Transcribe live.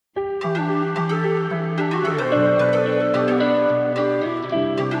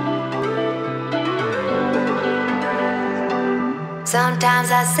Sometimes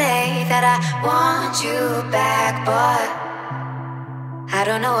I say that I want you back, but I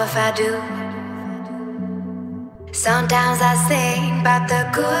don't know if I do. Sometimes I sing about the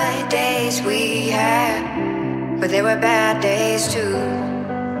good days we had, but there were bad days too.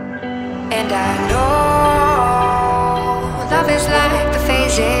 And I know love is like the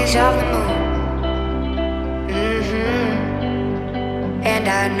phases of the moon. And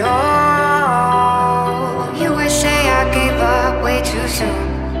I know you would say I gave up way too soon.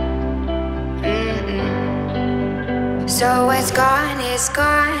 So it's gone,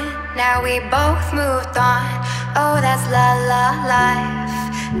 now we both moved on. Oh, that's la la life,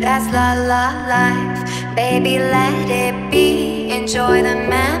 that's la la life. Baby, let it be, enjoy the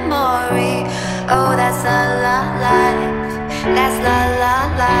memory. Oh, that's la la life, that's la la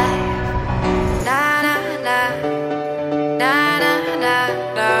life. Na na na, na na na,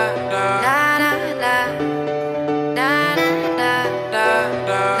 na na na, na na na, na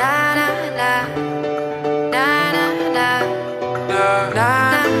na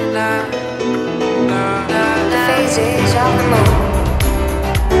na, the phases of the moon.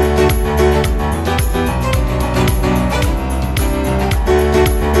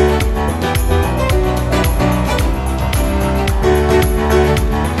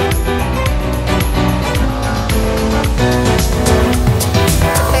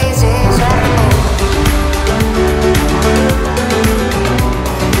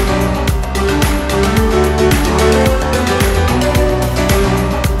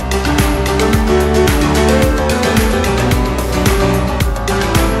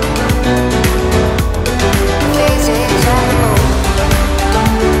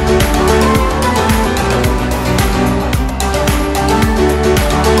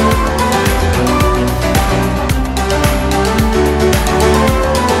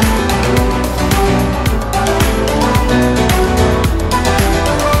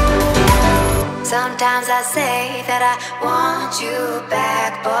 Sometimes I say that I want you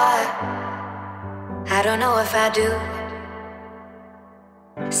back, but I don't know if I do.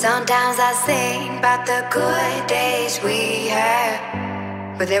 Sometimes I sing about the good days we had,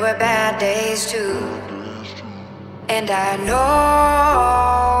 but there were bad days too. And I know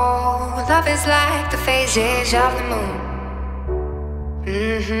love is like the phases of the moon.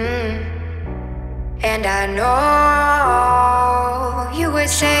 And I know you would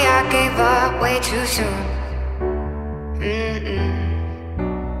say I gave up way too soon.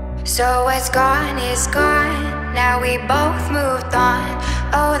 So it's gone, now we both moved on.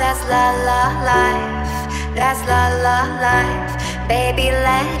 Oh, that's la la life, that's la la life. Baby,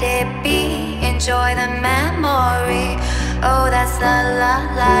 let it be, enjoy the memory. Oh, that's la la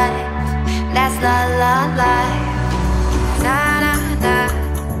life, that's la la life.